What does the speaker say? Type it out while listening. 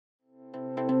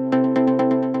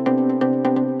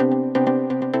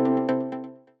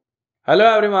Hello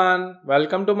everyone,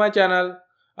 welcome to my channel.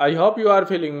 I hope you are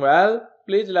feeling well.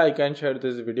 Please like and share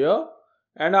this video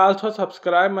and also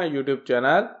subscribe my YouTube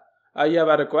channel. I have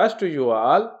a request to you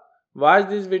all. Watch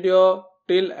this video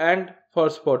till end for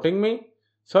supporting me.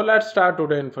 So let's start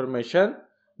today's information.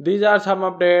 These are some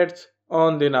updates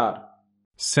on dinar.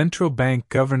 Central Bank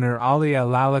Governor Ali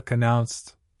Al-Malek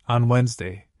announced, on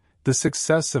Wednesday, the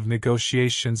success of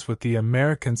negotiations with the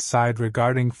American side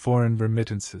regarding foreign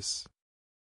remittances.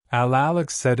 Al-Malek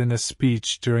said in a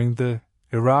speech during the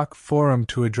Iraq Forum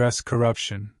to address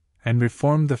corruption and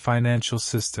reform the financial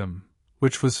system,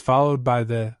 which was followed by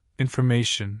the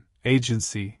Information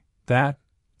Agency, that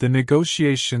the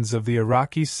negotiations of the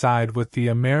Iraqi side with the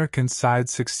American side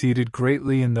succeeded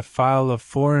greatly in the file of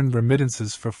foreign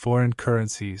remittances for foreign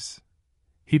currencies.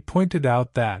 He pointed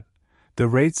out that the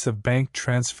rates of bank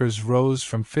transfers rose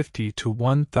from 50 to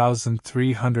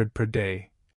 1,300 per day,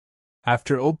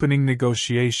 after opening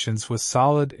negotiations with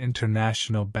solid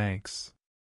international banks.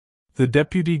 The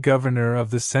Deputy Governor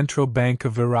of the Central Bank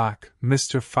of Iraq,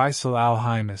 Mr. Faisal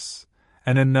Al-Hamis,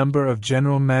 and a number of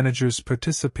general managers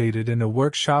participated in a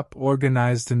workshop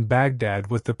organized in Baghdad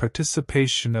with the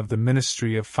participation of the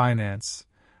Ministry of Finance,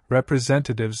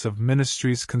 representatives of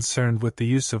ministries concerned with the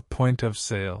use of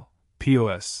point-of-sale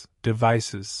 (POS)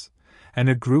 devices, and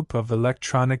a group of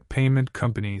electronic payment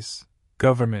companies,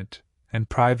 government, and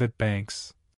private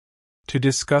banks, to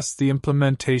discuss the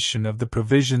implementation of the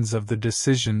provisions of the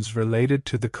decisions related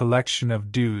to the collection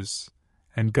of dues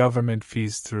and government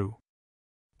fees through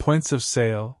points of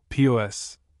sale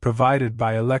 (POS) provided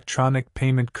by electronic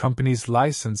payment companies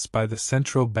licensed by the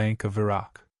Central Bank of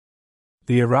Iraq.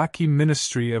 The Iraqi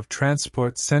Ministry of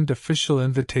Transport sent official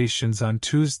invitations on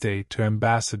Tuesday to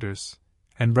ambassadors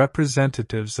and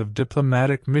representatives of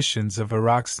diplomatic missions of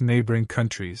Iraq's neighboring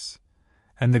countries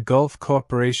and the Gulf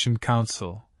Cooperation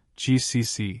Council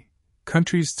 (GCC)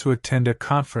 countries to attend a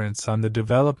conference on the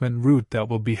development route that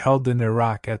will be held in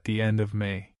Iraq at the end of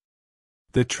May.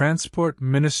 The Transport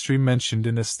Ministry mentioned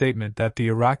in a statement that the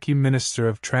Iraqi Minister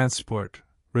of Transport,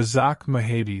 Razak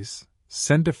Mohabbis,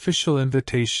 sent official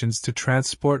invitations to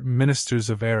transport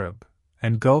ministers of Arab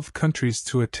and Gulf countries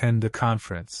to attend the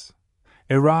conference.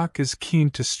 Iraq is keen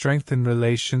to strengthen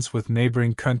relations with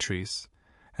neighboring countries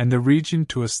and the region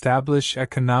to establish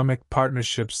economic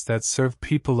partnerships that serve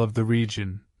people of the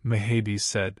region, Mohabbis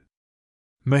said.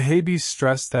 Mohabbis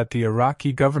stressed that the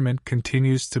Iraqi government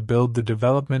continues to build the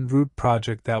development route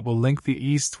project that will link the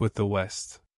East with the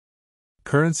West.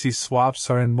 Currency swaps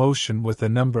are in motion with a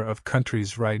number of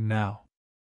countries right now.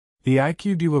 The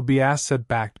IQD will be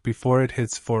asset-backed before it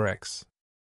hits Forex.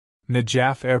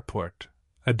 Najaf Airport,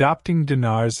 adopting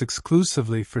dinars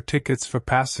exclusively for tickets for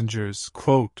passengers,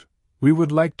 quote, "We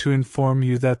would like to inform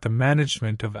you that the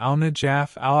management of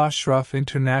Al-Najaf Al-Ashraf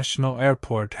International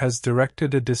Airport has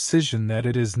directed a decision that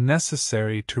it is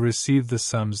necessary to receive the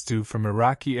sums due from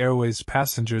Iraqi Airways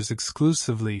passengers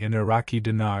exclusively in Iraqi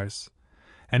dinars,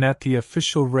 and at the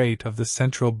official rate of the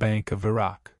Central Bank of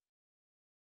Iraq."